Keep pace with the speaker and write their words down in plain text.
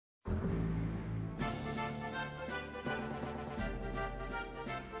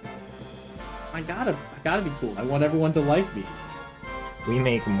I gotta be cool. I want everyone to like me. We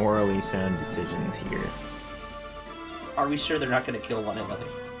make morally sound decisions here. Are we sure they're not going to kill one another?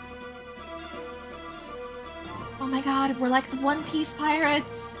 Oh my god, we're like the One Piece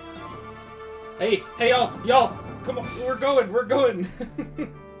pirates. Hey, y'all, come on, we're going.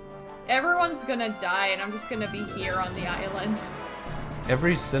 Everyone's gonna die, and I'm just gonna be here on the island.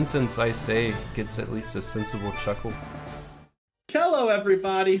 Every sentence I say gets at least a sensible chuckle. Kello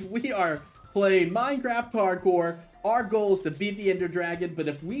everybody, we are playing Minecraft Hardcore. Our goal is to beat the Ender Dragon, but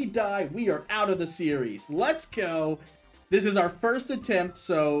if we die, we are out of the series. Let's go. This is our first attempt,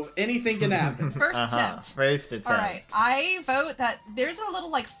 so anything can happen. First attempt. First attempt. Alright, I vote that there's a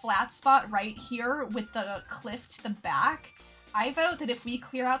little, like, flat spot right here with the cliff to the back. I vote that if we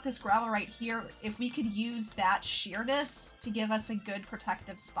clear out this gravel right here, if we could use that sheerness to give us a good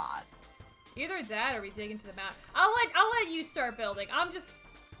protective spot. Either that or we dig into the map. I'll let you start building. I'm just...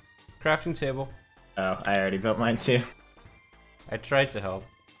 Crafting table. Oh, I already built mine too. I tried to help.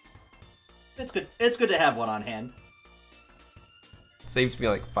 It's good. It's good to have one on hand. It saves me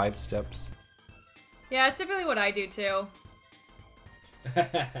like 5 steps. Yeah, it's typically what I do too.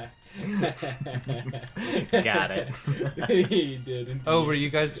 Got it. He did. Indeed. Oh, were you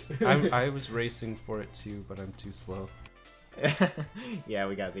guys? I was racing for it too, but I'm too slow. Yeah,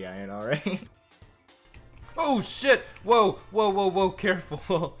 we got the iron already. Oh shit! Whoa!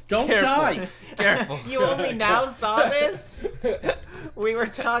 Careful! Don't Careful. die! Careful! You only now saw this? We were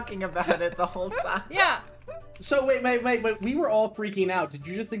talking about it the whole time. Yeah. So wait, we were all freaking out. Did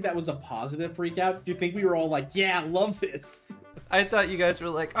you just think that was a positive freak out? Do you think we were all like, yeah, love this? I thought you guys were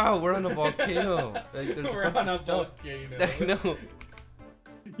like, oh, we're on a volcano. Like, there's We're a bunch on of a stuff. volcano. I know.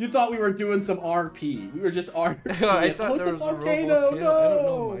 You thought we were doing some RP. We were just RP. I thought there was a real volcano. I don't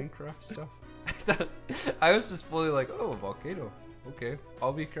know No! Minecraft stuff. I was just fully like, oh, a volcano. Okay,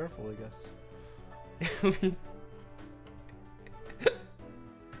 I'll be careful, I guess.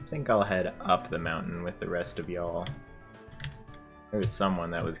 I think I'll head up the mountain with the rest of y'all. There was someone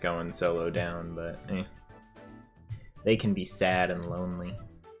that was going solo down, but they can be sad and lonely.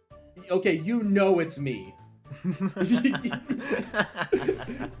 Okay, you know it's me.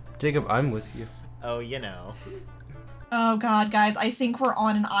 Jacob, I'm with you. Oh, you know. Oh god, guys, I think we're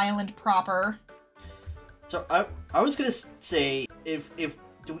on an island proper. So I was gonna say if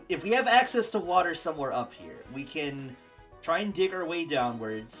we have access to water somewhere up here, we can try and dig our way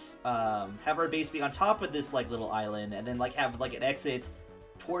downwards. Have our base be on top of this like little island, and then like have like an exit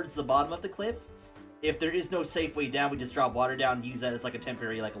towards the bottom of the cliff. If there is no safe way down, we just drop water down and use that as like a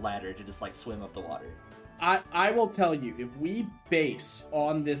temporary like ladder to just like swim up the water. I will tell you, if we base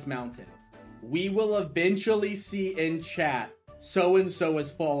on this mountain, we will eventually see in chat, so-and-so has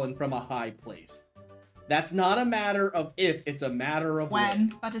fallen from a high place. That's not a matter of if, it's a matter of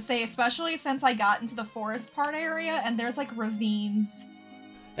When. About to say, especially since I got into the forest part area and there's like ravines.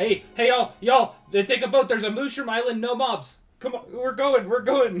 Hey, y'all, take a boat. There's a Mooshroom Island, no mobs. Come on, we're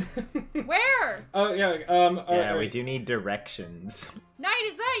going. Where? Oh, yeah, Yeah, we do need directions. Knight,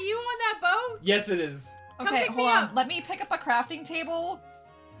 is that you on that boat? Yes, it is. Come Okay, pick me hold on. up. Let me pick up a crafting table.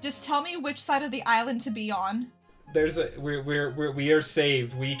 Just tell me which side of the island to be on. There's a we are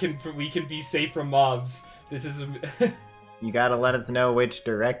saved. We can be safe from mobs. This is You gotta let us know which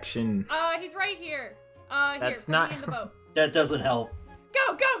direction. He's right here. That's Here, put not- me in the boat. That doesn't help.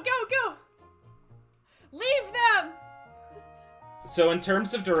 Go! Leave them! So in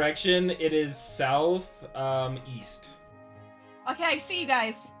terms of direction, it is south, east. Okay, I see you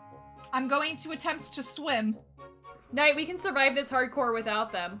guys. I'm going to attempt to swim. Knight, we can survive this hardcore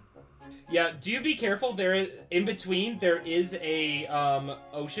without them. Yeah, do be careful. In between there is a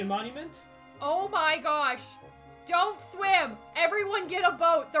ocean monument. Oh my gosh! Don't swim! Everyone get a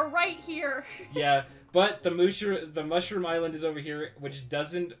boat! They're right here! Yeah, but the Mushroom Island is over here, which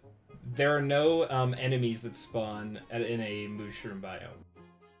doesn't... There are no enemies that spawn in a mushroom biome.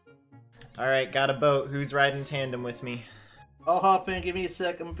 Alright, got a boat. Who's riding tandem with me? I'll hop in. Give me a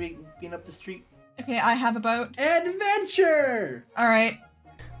sec. I'm being up the street. Okay, I have a boat. Adventure! Alright.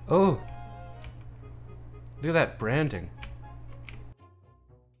 Oh. Look at that branding.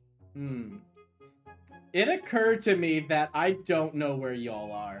 It occurred to me that I don't know where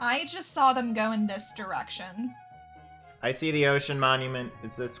y'all are. I just saw them go in this direction. I see the ocean monument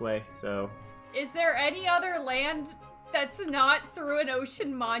is this way, so... Is there any other land that's not through an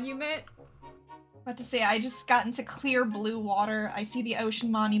ocean monument? About to say, I just got into clear blue water. I see the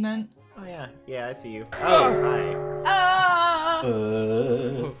ocean monument. Oh yeah, yeah, I see you. Oh, hi. Ah!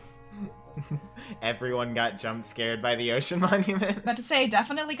 Everyone got jump scared by the ocean monument. About to say,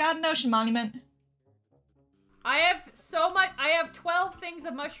 definitely got an ocean monument. I have so much. I have 12 things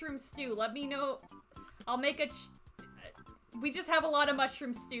of mushroom stew. Let me know. I'll make a. We just have a lot of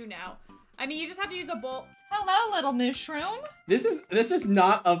mushroom stew now. I mean, you just have to use a bowl. Hello, little Mooshroom. This is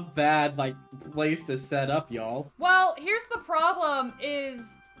not a bad like place to set up, y'all. Well, here's the problem: is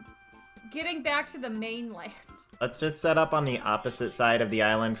getting back to the mainland. Let's just set up on the opposite side of the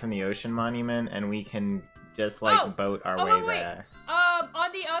island from the ocean monument, and we can just like boat our way wait. there.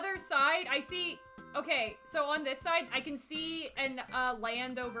 On the other side, I see. Okay, so on this side, I can see an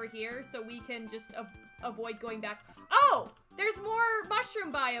land over here, so we can just avoid going back. Oh, there's more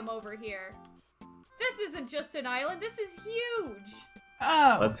mushroom biome over here. This isn't just an island. This is huge.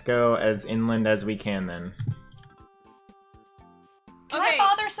 Oh. Let's go as inland as we can then. Can I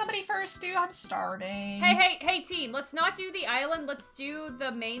bother somebody first, Stu? I'm starving. Hey, team. Let's not do the island. Let's do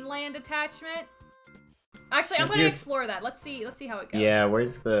the mainland attachment. Actually, I'm gonna explore that. Let's see how it goes. Yeah,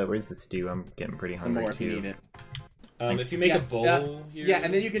 where's the stew? I'm getting pretty Some hungry more if you too. need it. If you make a bowl here. Yeah,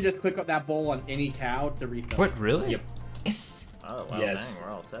 and then you can just click on that bowl on any cow to refill. What, really? Yep. Yes. Oh, well, Yes. dang,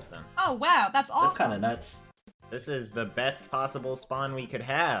 we're all set then. Oh, wow, that's awesome. That's kind of nuts. This is the best possible spawn we could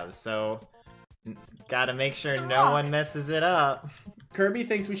have, so gotta make sure The no rock. one messes it up. Kirby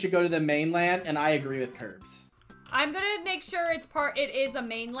thinks we should go to the mainland, and I agree with Curbs. I'm gonna make sure it is a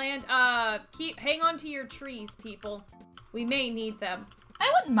mainland. Hang on to your trees, people. We may need them.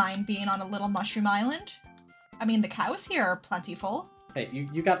 I wouldn't mind being on a little mushroom island. I mean, the cows here are plentiful. Hey,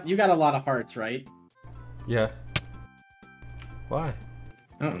 you got a lot of hearts, right? Yeah. Why?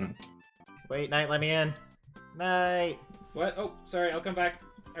 I don't know. Wait, Knight, let me in. Knight! What? Oh, sorry. I'll come back.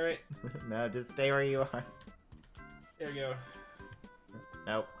 All right. No, just stay where you are. There you go.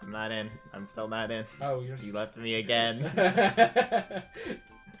 Nope, I'm not in. I'm still not in. Oh, you're. You left me again. There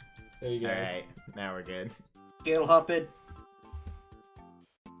you go. Alright, now we're good. Gael, hop in.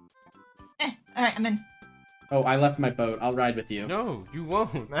 Alright, I'm in. Oh, I left my boat. I'll ride with you. No, you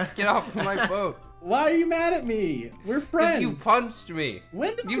won't. Get off of my boat. Why are you mad at me? We're Because friends. you punched me.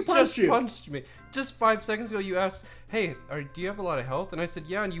 When did I You punch just you? punched me. Just 5 seconds ago, you asked, "Hey, do you have a lot of health?" And I said,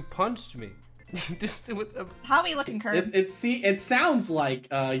 "Yeah," and you punched me. Just with a... How are we looking, Kurt? It sounds like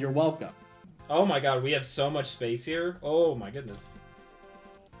you're welcome. Oh my god, we have so much space here. Oh my goodness.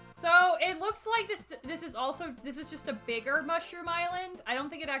 So it looks like this is just a bigger mushroom island. I don't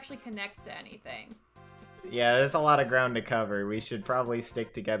think it actually connects to anything. Yeah, there's a lot of ground to cover. We should probably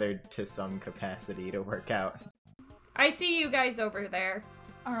stick together to some capacity to work out. I see you guys over there.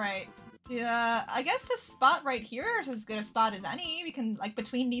 Alright. I guess this spot right here is as good a spot as any. We can, like,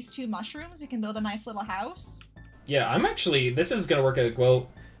 between these two mushrooms, we can build a nice little house. Yeah, I'm actually. This is gonna work out well.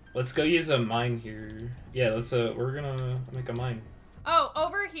 Let's go use a mine here. Yeah, let's. We're gonna make a mine. Oh,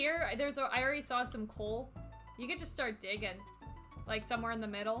 over here, I already saw some coal. You could just start digging, like somewhere in the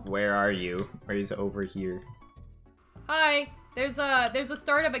middle. Where are you? Where's over here? Hi, there's a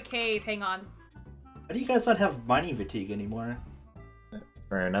start of a cave. Hang on. Why do you guys not have mining fatigue anymore?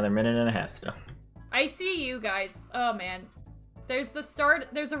 For another minute and a half still. I see you guys. Oh man, there's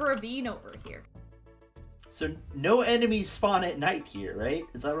a ravine over here. So no enemies spawn at night here, right?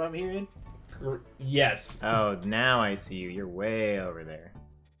 Is that what I'm hearing? Yes. Oh, now I see you. You're way over there.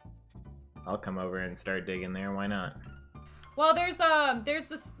 I'll come over and start digging there. Why not? Well, there's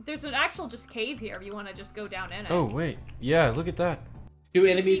an actual just cave here. If you want to just go down in it. Oh, wait. Yeah, look at that. Do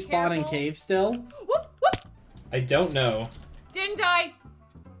enemies be spawn in careful. caves still? Whoop whoop. I don't know. Didn't die.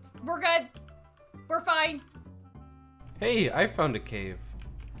 We're good. We're fine. Hey, I found a cave.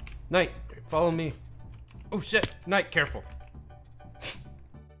 Knight, follow me. Oh shit, Knight, careful.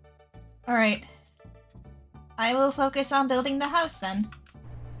 Alright. I will focus on building the house then.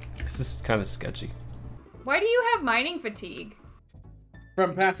 This is kind of sketchy. Why do you have mining fatigue?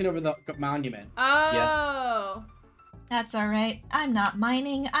 From passing over the monument. Oh. That's alright. I'm not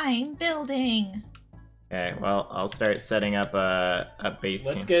mining, I'm building. Okay, well, I'll start setting up a base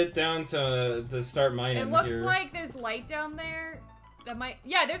Let's camp. get down to start mining It looks here. like there's light down there.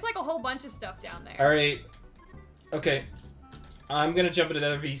 Yeah, there's like a whole bunch of stuff down there. All right. Okay. I'm gonna jump into the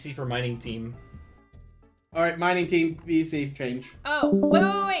other VC for mining team. All right, mining team VC change. Oh,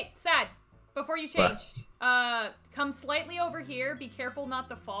 wait, Sad. Before you change, come slightly over here. Be careful not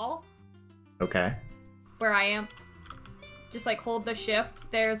to fall. Okay. Where I am. Just like hold the shift.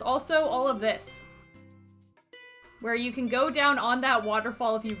 There's also all of this. Where you can go down on that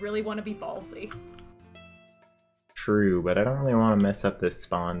waterfall if you really want to be ballsy. True, but I don't really want to mess up this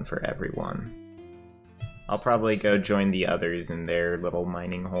spawn for everyone. I'll probably go join the others in their little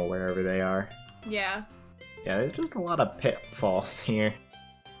mining hole wherever they are. Yeah. Yeah, there's just a lot of pitfalls here.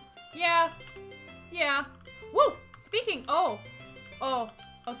 Yeah. Yeah. Woo! Speaking,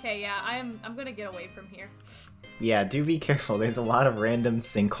 Okay, yeah, I'm gonna get away from here. Yeah, do be careful. There's a lot of random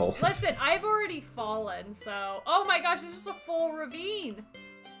sinkholes. Listen, I've already fallen, so... Oh my gosh, it's just a full ravine!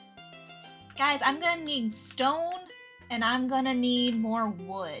 Guys, I'm gonna need stone, and I'm gonna need more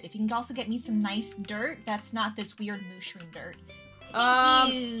wood. If you can also get me some nice dirt, that's not this weird mushroom dirt.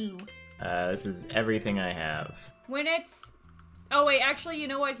 Thank you! This is everything I have. When it's... Oh wait, actually, you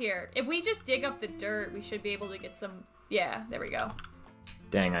know what, here. If we just dig up the dirt, we should be able to get some... Yeah, there we go.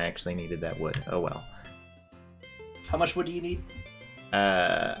 Dang, I actually needed that wood. Oh well. How much wood do you need?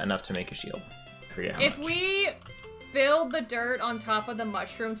 Enough to make a shield. I forget how If much. we build the dirt on top of the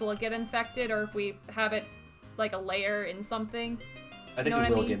mushrooms, will it get infected? Or if we have it like a layer in something? I think know it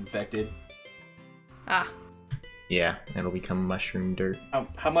what I will mean? get infected. Ah. Yeah, it'll become mushroom dirt.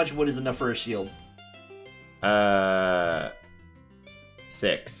 How much wood is enough for a shield?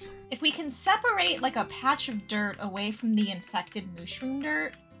 6. If we can separate like a patch of dirt away from the infected mushroom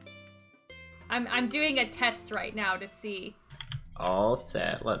dirt. I'm doing a test right now to see. All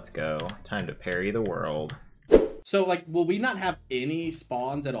set, let's go. Time to parry the world. So, like, will we not have any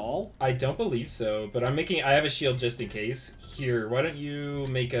spawns at all? I don't believe so, but I have a shield just in case. Here, why don't you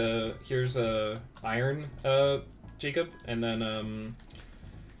make here's a iron, Jacob, and then,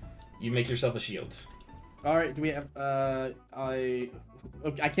 you make yourself a shield. Alright, do we have, okay,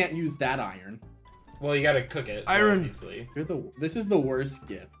 I can't use that iron. Well, you gotta cook it, Iron. obviously. This is the worst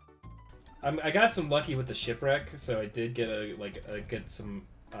gift. I got some lucky with the shipwreck, so I did get get some,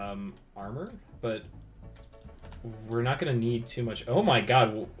 armor, but we're not gonna need too much. Oh my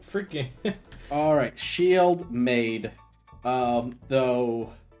god, freaking... Alright, shield made.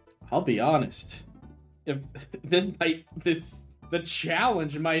 Though, I'll be honest. If the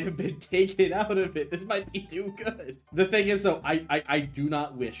challenge might have been taken out of it. This might be too good. The thing is, though, I do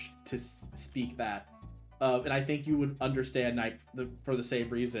not wish to speak that. And I think you would understand, Knight, for the same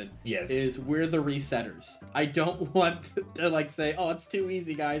reason. Yes. Is we're the resetters. I don't want to like say, oh, it's too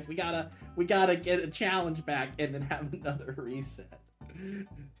easy, guys. We gotta get a challenge back and then have another reset.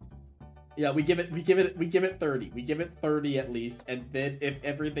 Yeah, we give it 30. We give it 30 at least, and then if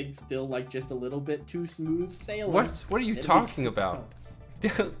everything's still like just a little bit too smooth sailing. What are you then we talking keep about?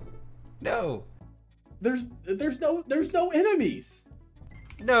 it. No. There's no enemies.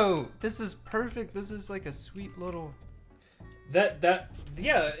 No, this is perfect. This is like a sweet little...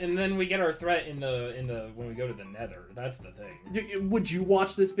 Yeah, and then we get our threat in the when we go to the Nether. That's the thing. Would you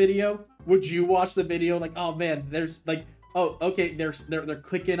watch this video? Would you watch the video? Like, oh man, there's like, oh okay, they're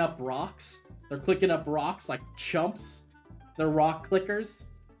clicking up rocks. They're clicking up rocks like chumps. They're rock clickers.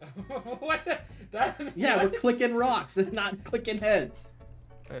 What? Yeah, what? we're clicking rocks and not clicking heads.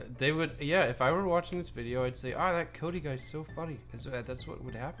 They would, yeah, if I were watching this video, I'd say, that Cody guy's so funny. That's what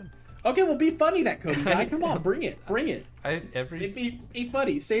would happen. Okay, well, be funny, that Cody guy. Come on, bring it. Be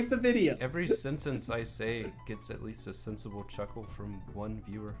funny. Save the video. Every sentence I say gets at least a sensible chuckle from one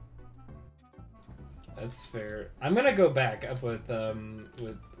viewer. That's fair. I'm gonna go back up with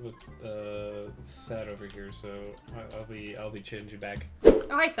Sad over here, so I'll be changing back. Oh,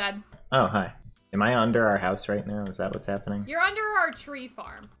 hi, Sad. Oh, hi. Am I under our house right now? Is that what's happening? You're under our tree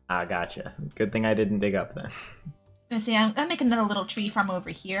farm. Ah, gotcha. Good thing I didn't dig up then. Let's see, I'm making another little tree farm over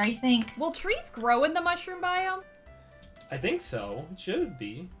here, I think. Will trees grow in the mushroom biome? I think so. It should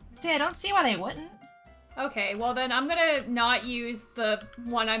be. See, I don't see why they wouldn't. Okay, well then I'm gonna not use the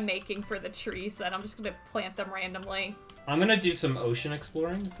one I'm making for the trees then. I'm just gonna plant them randomly. I'm gonna do some ocean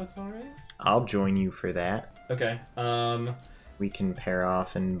exploring, if that's alright. I'll join you for that. Okay. We can pair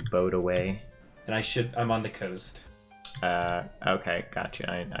off and boat away. And I'm on the coast. Okay, gotcha.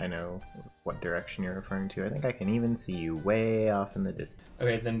 I know what direction you're referring to. I think I can even see you way off in the distance.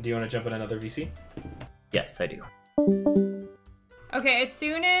 Okay, then do you want to jump in another VC? Yes, I do. Okay, as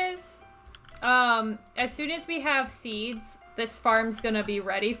soon as we have seeds, this farm's gonna be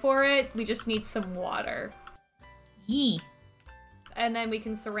ready for it. We just need some water. Yee. And then we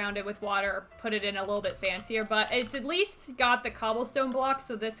can surround it with water or put it in a little bit fancier, but it's at least got the cobblestone blocks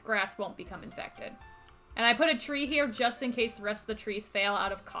so this grass won't become infected. And I put a tree here just in case the rest of the trees fail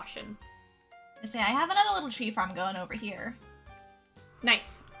out of caution. Let's see, I have another little tree farm going over here.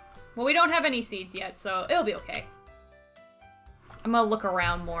 Nice. Well, we don't have any seeds yet, so it'll be okay. I'm gonna look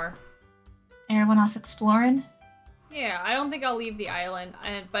around more. Everyone off exploring? Yeah, I don't think I'll leave the island,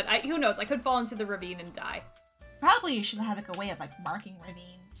 but who knows? I could fall into the ravine and die. Probably you should have like a way of like marking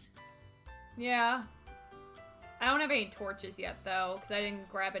ravines. Yeah. I don't have any torches yet though, because I didn't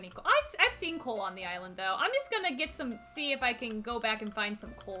grab any coal. I've seen coal on the island though. I'm just gonna see if I can go back and find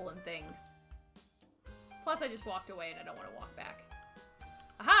some coal and things. Plus I just walked away and I don't want to walk back.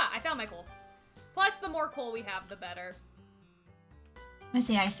 Aha! I found my coal. Plus the more coal we have, the better.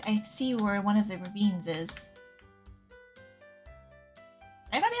 I see where one of the ravines is. Is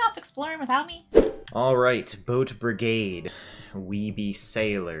anybody off exploring without me? Alright, Boat Brigade. We be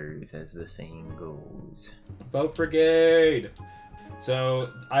sailors, as the saying goes. Boat Brigade!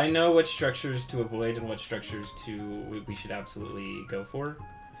 So, I know which structures to avoid and what structures we should absolutely go for.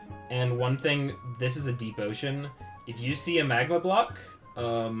 And one thing, this is a deep ocean. If you see a magma block,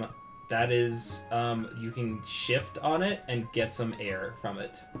 that is, you can shift on it and get some air from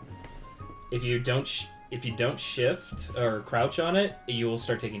it. If you don't shift or crouch on it, you will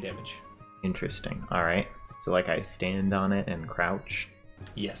start taking damage. Interesting. Alright. So like I stand on it and crouch?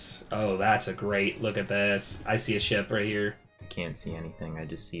 Yes. Oh, that's a great look at this. I see a ship right here. I can't see anything, I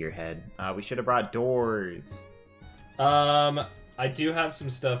just see your head. We should have brought doors. I do have some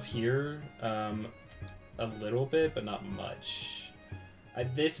stuff here. A little bit, but not much.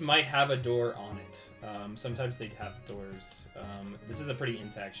 This might have a door on it. Sometimes they have doors. This is a pretty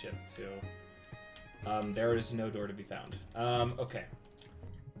intact ship, too. There is no door to be found. Okay.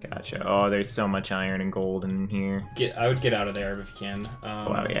 Gotcha. Oh, there's so much iron and gold in here. I would get out of there if you can.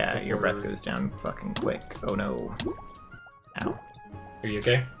 Wow, yeah, your breath goes down fucking quick. Oh no. Ow. Are you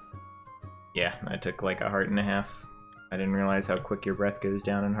okay? Yeah, I took like a heart and a half. I didn't realize how quick your breath goes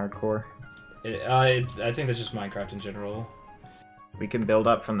down in hardcore. I think that's just Minecraft in general. We can build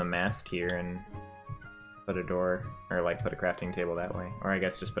up from the mast here and put a door, or like put a crafting table that way. Or I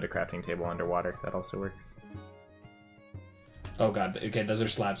guess just put a crafting table underwater. That also works. Oh god, okay, those are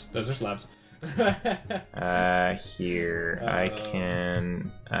slabs. Those are slabs. Here, I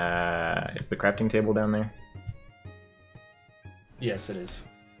can... is the crafting table down there? Yes, it is.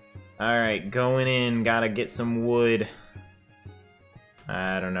 Alright, going in, gotta get some wood.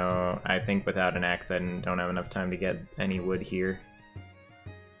 I don't know, I think without an axe I don't have enough time to get any wood here.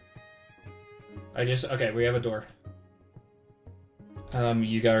 Okay, we have a door.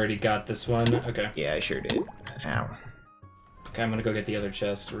 You already got this one? Okay. Yeah, I sure did. Ow. Okay, I'm gonna go get the other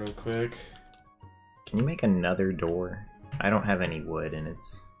chest real quick. Can you make another door? I don't have any wood and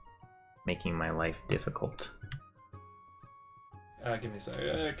it's making my life difficult. Give me a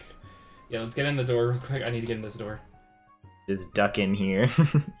sec. Yeah, let's get in the door real quick. I need to get in this door. Just duck in here.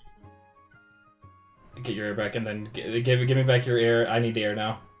 Get your air back and then give me back your air. I need the air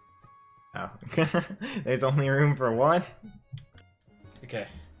now. Oh. There's only room for one? Okay.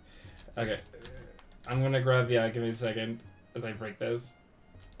 Okay. I'm gonna grab, yeah, give me a second as I break this.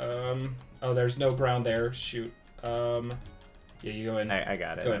 Oh, there's no ground there. Shoot. Yeah, you go in. I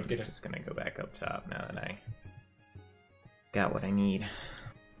got it. Go ahead, I'm get it. just gonna go back up top now that I got what I need.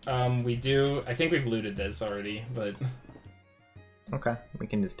 I think we've looted this already, but... Okay, we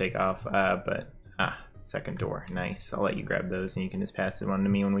can just take off, second door. Nice. I'll let you grab those and you can just pass it on to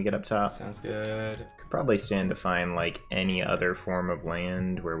me when we get up top. Sounds good. Could probably stand to find, like, any other form of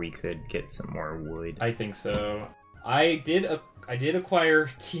land where we could get some more wood. I think so. I did acquire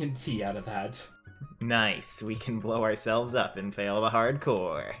TNT out of that. Nice. We can blow ourselves up and fail the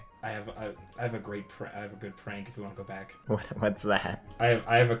hardcore. I have a good prank if you want to go back. What's that?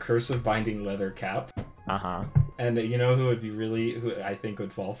 I have a curse of binding leather cap. Uh-huh. And you know who I think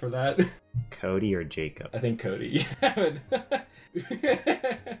would fall for that? Cody or Jacob? I think Cody. Do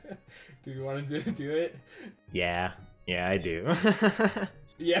you want to do it? Yeah, I do.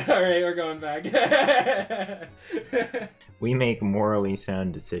 Yeah, alright, we're going back. We make morally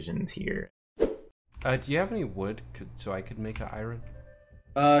sound decisions here. Do you have any wood so I could make an iron?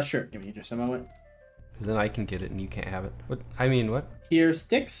 Sure. Give me just a moment. Because then I can get it and you can't have it. What? Here's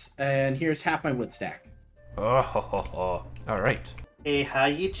sticks, and here's half my wood stack. Oh, alright. Hey, how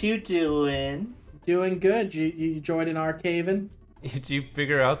you two doing? Doing good. You joining our cave-in? Did you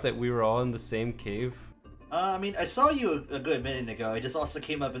figure out that we were all in the same cave? I mean, I saw you a good minute ago. It just also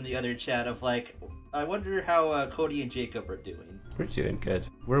came up in the other chat of like, I wonder how Cody and Jacob are doing. We're doing good.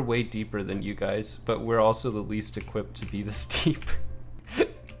 We're way deeper than you guys, but we're also the least equipped to be this deep.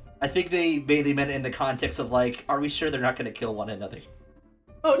 I think they meant it in the context of like, are we sure they're not going to kill one another?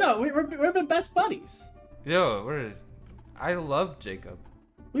 Oh no, we're the best buddies. Yo, I love Jacob.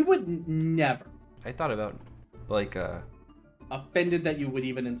 We would never. I thought about, like, Offended that you would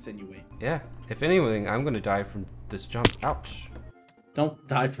even insinuate. Yeah, if anything, I'm gonna die from this jump. Ouch. Don't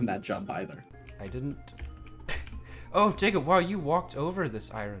die from that jump either. I didn't. Oh, Jacob, wow, you walked over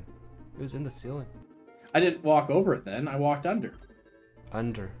this iron. It was in the ceiling. I didn't walk over it then, I walked under.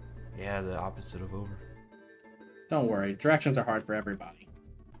 Under. Yeah, the opposite of over. Don't worry, directions are hard for everybody.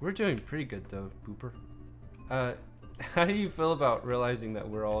 We're doing pretty good though, Booper. How do you feel about realizing that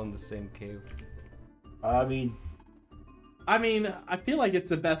we're all in the same cave? I mean, I feel like it's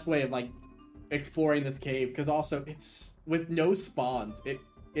the best way of like exploring this cave because also it's with no spawns.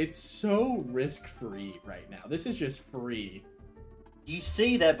 It's so risk-free right now. This is just free. You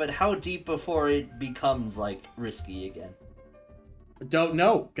say that, but how deep before it becomes, like, risky again? Don't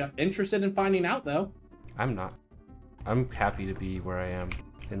know. Got interested in finding out, though. I'm not. I'm happy to be where I am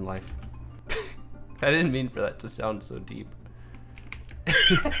in life. I didn't mean for that to sound so deep.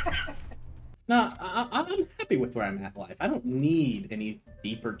 No, I'm happy with where I'm at in life. I don't need any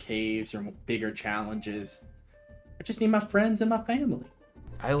deeper caves or bigger challenges. I just need my friends and my family.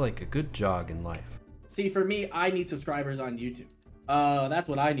 I like a good jog in life. See, for me, I need subscribers on YouTube. That's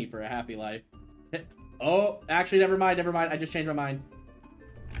what I need for a happy life. Oh, actually, never mind. I just changed my mind.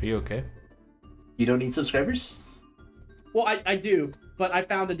 Are you okay? You don't need subscribers? Well, I do, but I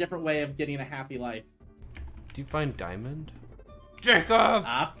found a different way of getting a happy life. Do you find diamond? Jacob!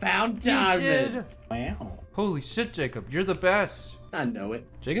 I found diamond! You did! Wow. Holy shit, Jacob, you're the best! I know it.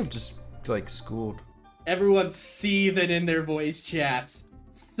 Jacob just, like, schooled. Everyone's seething in their voice chats.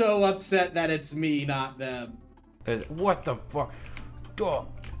 So upset that it's me, not them. What the fuck? Oh,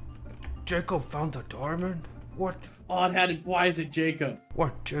 Jacob found the diamond? What? Odd-headed, why is it Jacob?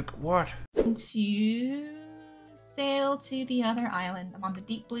 What, Jacob, what? To sail to the other island. I'm on the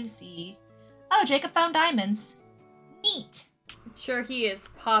deep blue sea. Oh, Jacob found diamonds. Neat. I'm sure he is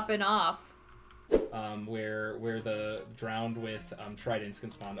popping off. Where the drowned with tridents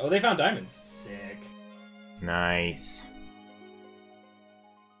can spawn. Oh, they found diamonds. Sick. Nice.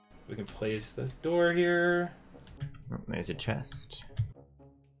 We can place this door here. Oh, there's a chest.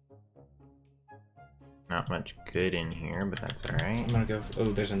 Not much good in here, but that's alright. I'm gonna go. Oh,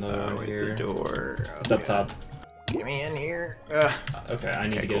 there's another one Where's here. the door? It's up top. Get me in here. Okay, I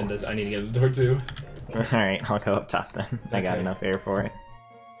need Okay, to get cool. in this. I need to get in the door too. Alright, I'll go up top then. I got Okay. enough air for it.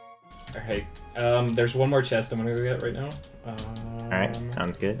 Alright. There's one more chest I'm gonna go get right now. Alright,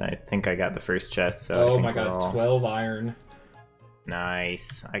 sounds good. I think I got the first chest, so I Oh think my god, we're all... 12 iron.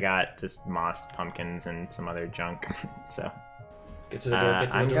 Nice. I got just moss pumpkins and some other junk, so... Get to the door,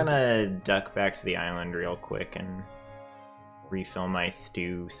 get to the I'm door. gonna duck back to the island real quick and refill my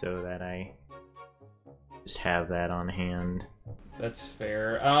stew so that I just have that on hand. That's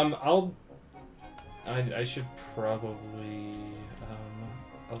fair. I should probably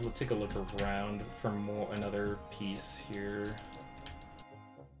I'll take a look around for another piece here.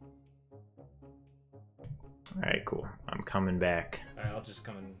 Alright, cool. I'm coming back. Alright, I'll just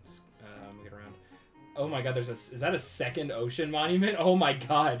come and get around. Oh my god, is that a second ocean monument? Oh my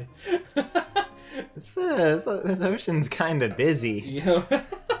god. This ocean's kinda busy. You know?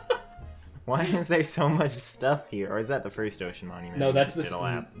 Why is there so much stuff here? Or is that the first ocean monument? No, that's the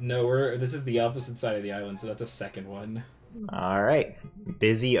this is the opposite side of the island, so that's a second one. Alright.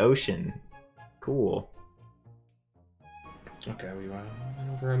 Busy ocean. Cool. Okay, we went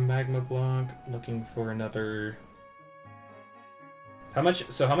over a magma block, looking for another... How much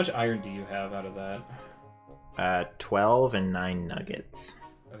iron do you have out of that? 12 and 9 nuggets.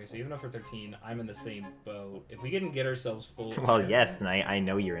 Okay, so even though for 13, I'm in the same boat. If we can get ourselves full... Well, yes, and I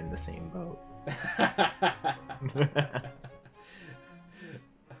know you're in the same boat.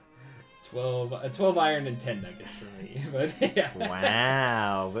 12 iron and 10 nuggets for me. But yeah.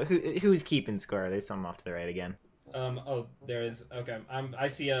 Wow. But who's keeping score? There's some off to the right again. Oh, there is. Okay, I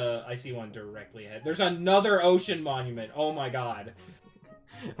see one directly ahead. There's another ocean monument. Oh my god.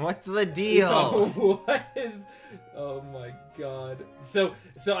 What's the deal? What is... Oh my god. So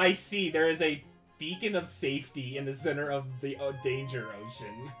I see there is a beacon of safety in the center of the danger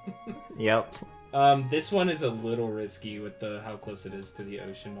ocean. Yep. This one is a little risky with how close it is to the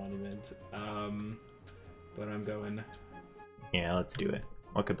ocean monument. But I'm going. Yeah, let's do it.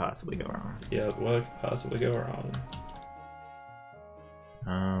 What could possibly go wrong? Yeah, what could possibly go wrong?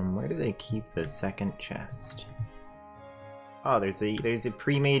 Where do they keep the second chest? Oh, there's a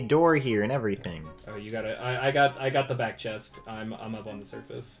pre-made door here and everything. Oh, you got it. I got the back chest. I'm up on the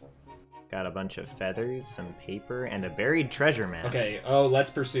surface. Got a bunch of feathers, some paper, and a buried treasure map. Okay. Oh,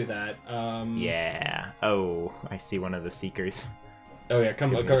 let's pursue that. Yeah. Oh, I see one of the seekers. Oh yeah,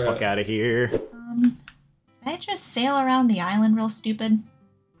 come Get the fuck out of here. Did I just sail around the island real stupid?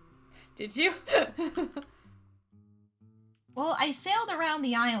 Did you? Well, I sailed around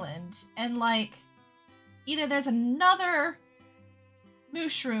the island, and, like, either there's another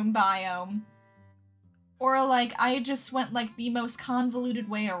Mooshroom biome, or, like, I just went, like, the most convoluted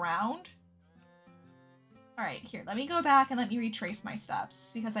way around. Alright, here, let me go back and let me retrace my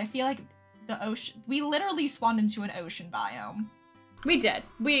steps, because I feel like the ocean... We literally spawned into an ocean biome. We did.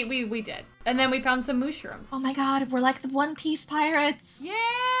 We did. And then we found some mushrooms. Oh my god, we're like the One Piece pirates!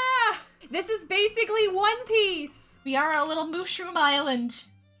 Yeah! This is basically One Piece! We are a little Mooshroom Island!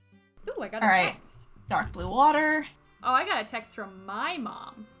 Ooh, I got a Alright. chest. Dark blue water. Oh, I got a text from my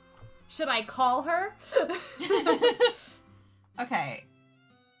mom. Should I call her? Okay.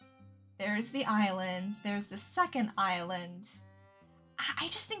 There's the island. There's the second island. I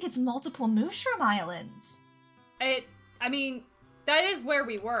just think it's multiple Mooshroom Islands. I mean, that is where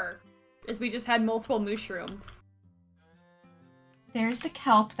we were. Is we just had multiple mushrooms. There's the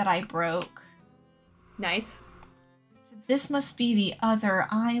kelp that I broke. Nice. So this must be the other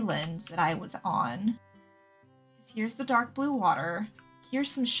island that I was on. 'Cause here's the dark blue water. Here's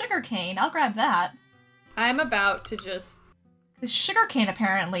some sugarcane. I'll grab that. I'm about to just... Because sugarcane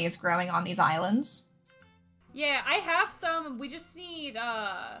apparently is growing on these islands. Yeah, I have some. We just need,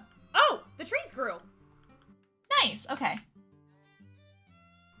 Oh! The trees grew! Nice, okay.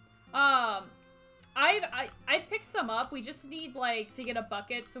 I've picked some up. We just need, like, to get a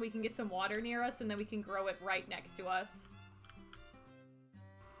bucket so we can get some water near us, and then we can grow it right next to us.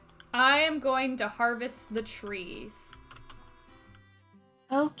 I am going to harvest the trees.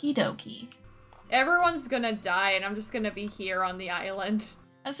 Okie dokie. Everyone's gonna die, and I'm just gonna be here on the island.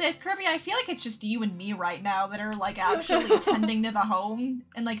 I say, Kirby, I feel like it's just you and me right now that are, like, actually tending to the home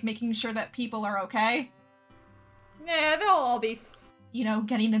and, like, making sure that people are okay. Yeah, they'll all be... You know,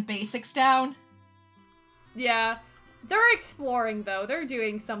 getting the basics down. Yeah. They're exploring, though. They're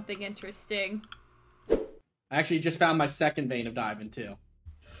doing something interesting. I actually just found my second vein of diamond, too.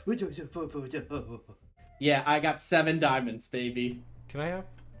 Yeah, I got 7 diamonds, baby. Can I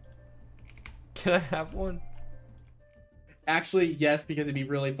have one? Actually, yes, because it'd be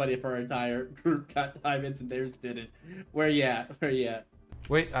really funny if our entire group got diamonds and theirs didn't. Where you at? Where you at?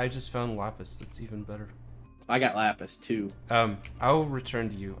 Wait, I just found lapis. That's even better. I got lapis, too. I'll return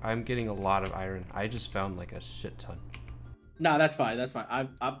to you. I'm getting a lot of iron. I just found like a shit ton. No, that's fine. That's fine.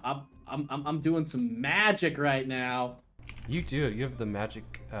 I'm doing some magic right now. You do. You have the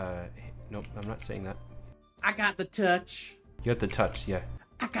magic. Nope, I'm not saying that. I got the touch. You have the touch, yeah.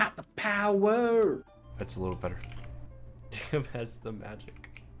 I got the power. That's a little better. Tim has the magic.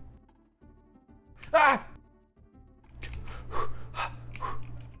 Ah!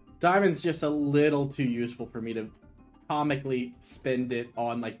 Diamond's just a little too useful for me to comically spend it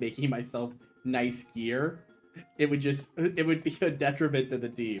on, like, making myself nice gear. It would be a detriment to the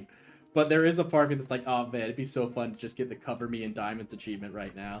team. But there is a part of me that's like, oh man, it'd be so fun to just get the Cover Me in Diamonds achievement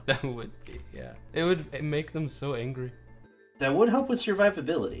right now. That would be, yeah. It would make them so angry. That would help with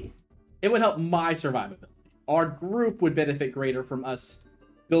survivability. It would help my survivability. Our group would benefit greater from us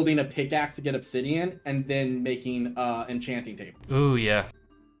building a pickaxe to get obsidian and then making enchanting table. Ooh, yeah.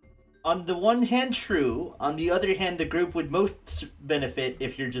 On the one hand, true. On the other hand, the group would most benefit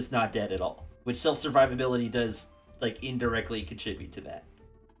if you're just not dead at all. Which self-survivability does, like, indirectly contribute to that.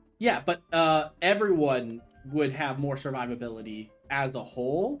 Yeah, but everyone would have more survivability as a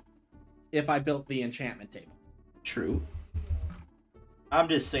whole if I built the enchantment table. True. I'm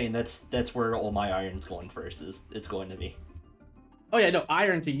just saying that's where all my iron's going first. It's going to be. Oh yeah, no,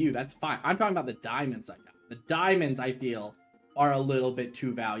 iron to you, that's fine. I'm talking about the diamonds I got. The diamonds, I feel, are a little bit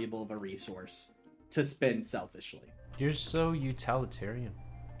too valuable of a resource to spend selfishly. You're so utilitarian.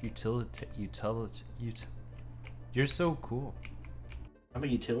 You're so cool. I'm a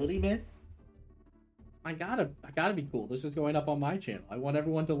utility man? I gotta be cool. This is going up on my channel. I want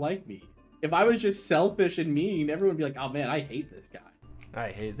everyone to like me. If I was just selfish and mean, everyone would be like, oh man, I hate this guy.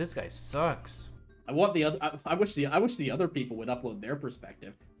 I hate this guy sucks. I want the other I wish the other people would upload their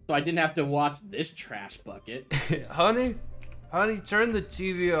perspective. So I didn't have to watch this trash bucket. Honey, turn the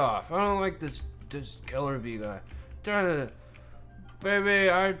TV off. I don't like this KellerBee guy. Turn it. Baby,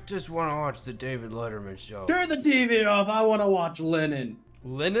 I just want to watch the David Letterman show. Turn the TV off. I want to watch Lennon.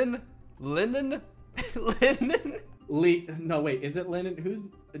 Lennon? Lennon? Lennon? No, wait. Is it Lennon? Who's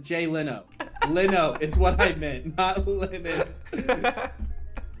Jay Leno? Leno is what I meant, not Lennon.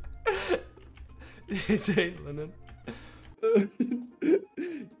 Jay Lennon.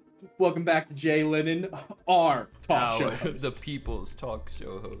 Welcome back to Jay Lennon, our talk show host. The People's Talk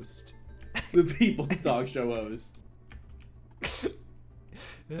Show host. The People's Talk Show host.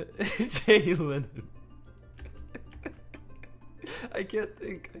 Jay Lennon. I can't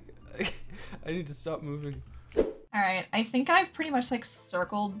think. I need to stop moving. Alright, I think I've pretty much, like,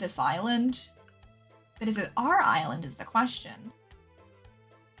 circled this island. But is it our island is the question.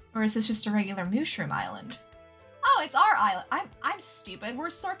 Or is this just a regular Mooshroom Island? Oh, it's our island. I'm stupid. We're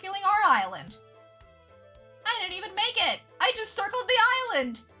circling our island. I didn't even make it. I just circled the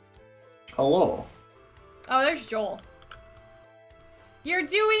island. Hello. Oh, there's Joel. You're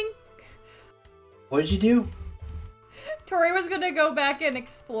doing... What did you do? Tori was gonna go back and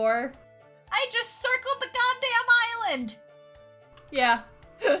explore. I just circled the goddamn island. Yeah.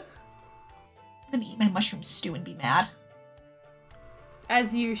 gonna eat my mushroom stew and be mad.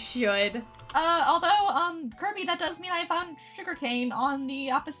 As you should. Although, Kirby, that does mean I found sugarcane on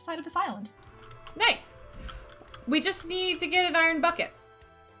the opposite side of this island. Nice. We just need to get an iron bucket.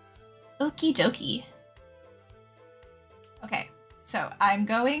 Okie dokie. Okay, so I'm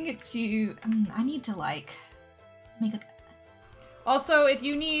going to, I need to, like, make a... Also, if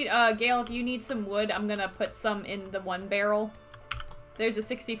you need, Gael, if you need some wood, I'm gonna put some in the one barrel. There's a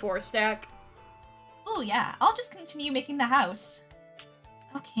 64 stack. Oh, yeah, I'll just continue making the house.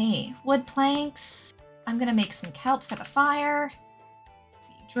 Okay, wood planks. I'm gonna make some kelp for the fire. Let's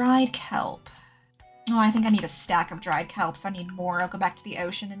see, dried kelp. Oh, I think I need a stack of dried kelp, so I need more. I'll go back to the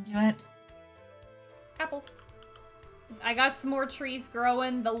ocean and do it. Apple. I got some more trees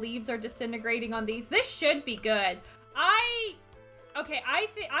growing. The leaves are disintegrating on these. This should be good. Okay, I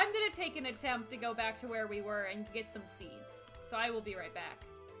think I'm gonna take an attempt to go back to where we were and get some seeds. So I will be right back.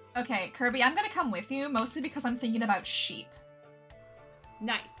 Okay, Kirby, I'm gonna come with you, mostly because I'm thinking about sheep.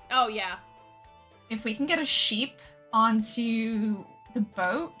 Nice. Oh, yeah. If we can get a sheep onto the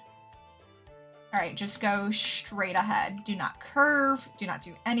boat... Alright, just go straight ahead. Do not curve, do not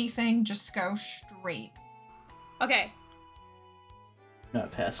do anything, just go straight. Okay.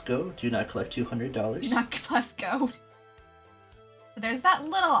 Not pass go. Do not collect $200. Do not plus go. So there's that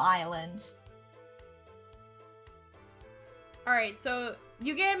little island. Alright, so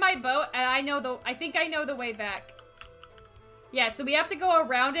you get in my boat, and I think I know the way back. Yeah, so we have to go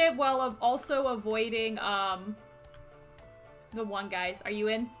around it while also avoiding, the one guys. Are you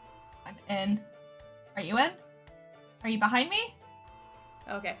in? I'm in. Are you in? Are you behind me?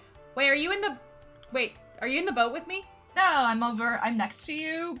 Okay. Wait, are you in the boat with me? No, I'm next to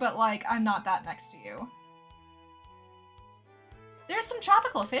you, but like, I'm not that next to you. There's some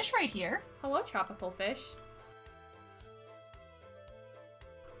tropical fish right here. Hello, tropical fish.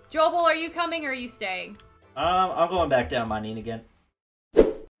 Jobel, are you coming or are you staying? I'm going back down mining again.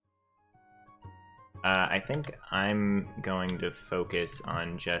 I think I'm going to focus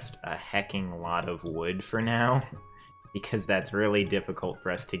on just a hecking lot of wood for now, because that's really difficult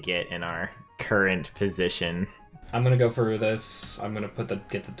for us to get in our current position. I'm gonna go for this. I'm gonna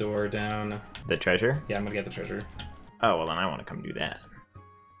get the door down. The treasure? Yeah, I'm gonna get the treasure. Oh, well then I want to come do that.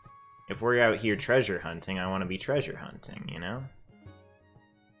 If we're out here treasure hunting, I want to be treasure hunting, you know?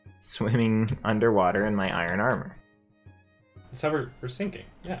 Swimming underwater in my iron armor. That's how we're sinking,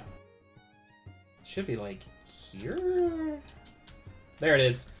 yeah. Should be like here? There it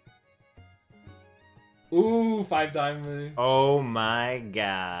is. Ooh, 5 diamonds. Oh my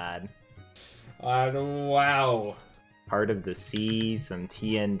god. Wow. Heart of the sea, some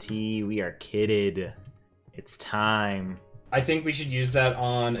TNT, we are kitted. It's time. I think we should use that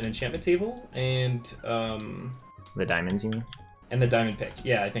on an enchantment table and The diamonds, you mean? and the diamond pick.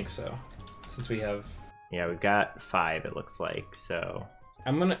 Yeah, I think so. Since we have Yeah, we've got 5 it looks like, so...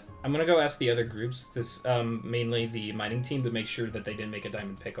 I'm gonna go ask the other groups, this mainly the mining team, to make sure that they didn't make a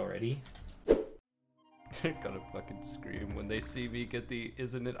diamond pick already. They're gonna fucking scream when they see me get the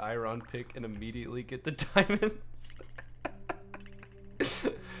isn't it iron pick and immediately get the diamonds.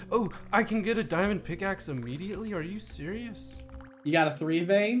 Oh, I can get a diamond pickaxe immediately? Are you serious? You got a 3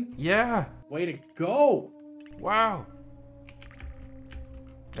 vein? Yeah. Way to go! Wow.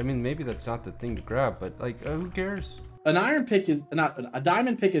 I mean, maybe that's not the thing to grab, but like, who cares? An iron pick is not a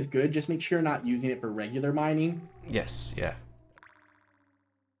diamond pick is good. Just make sure you're not using it for regular mining. Yes, yeah.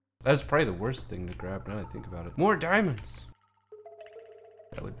 That's probably the worst thing to grab now I think about it. More diamonds.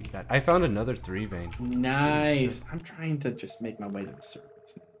 That would be bad. I found another 3 vein. Nice. I'm trying to just make my way to the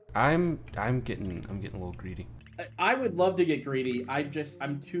surface. I'm getting a little greedy. I would love to get greedy.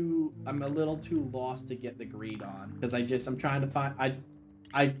 I'm a little too lost to get the greed on because I'm trying to find.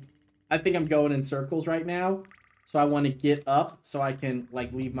 I think I'm going in circles right now, so I want to get up so I can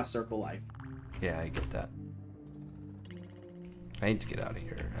like leave my circle life. Yeah, I get that. I need to get out of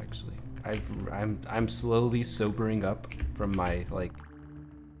here. Actually, I'm slowly sobering up from my like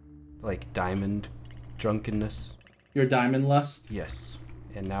diamond drunkenness. Your diamond lust. Yes,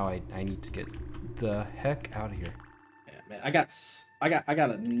 and now I need to get the heck out of here. Yeah, man, I got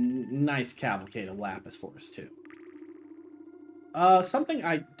a nice cavalcade of lapis for us too. Something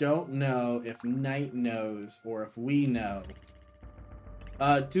I don't know if Knight knows or if we know.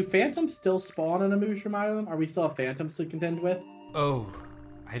 Do phantoms still spawn on a Mooshroom Island? Are we still have phantoms to contend with? Oh,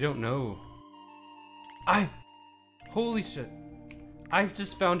 I don't know. Holy shit. I've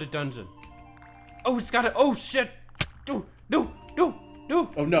just found a dungeon. Oh, it's got a, oh shit. No.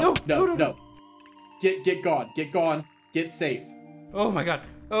 Oh no. Get gone, get safe. Oh my god,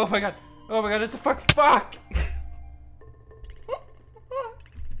 it's a fuck.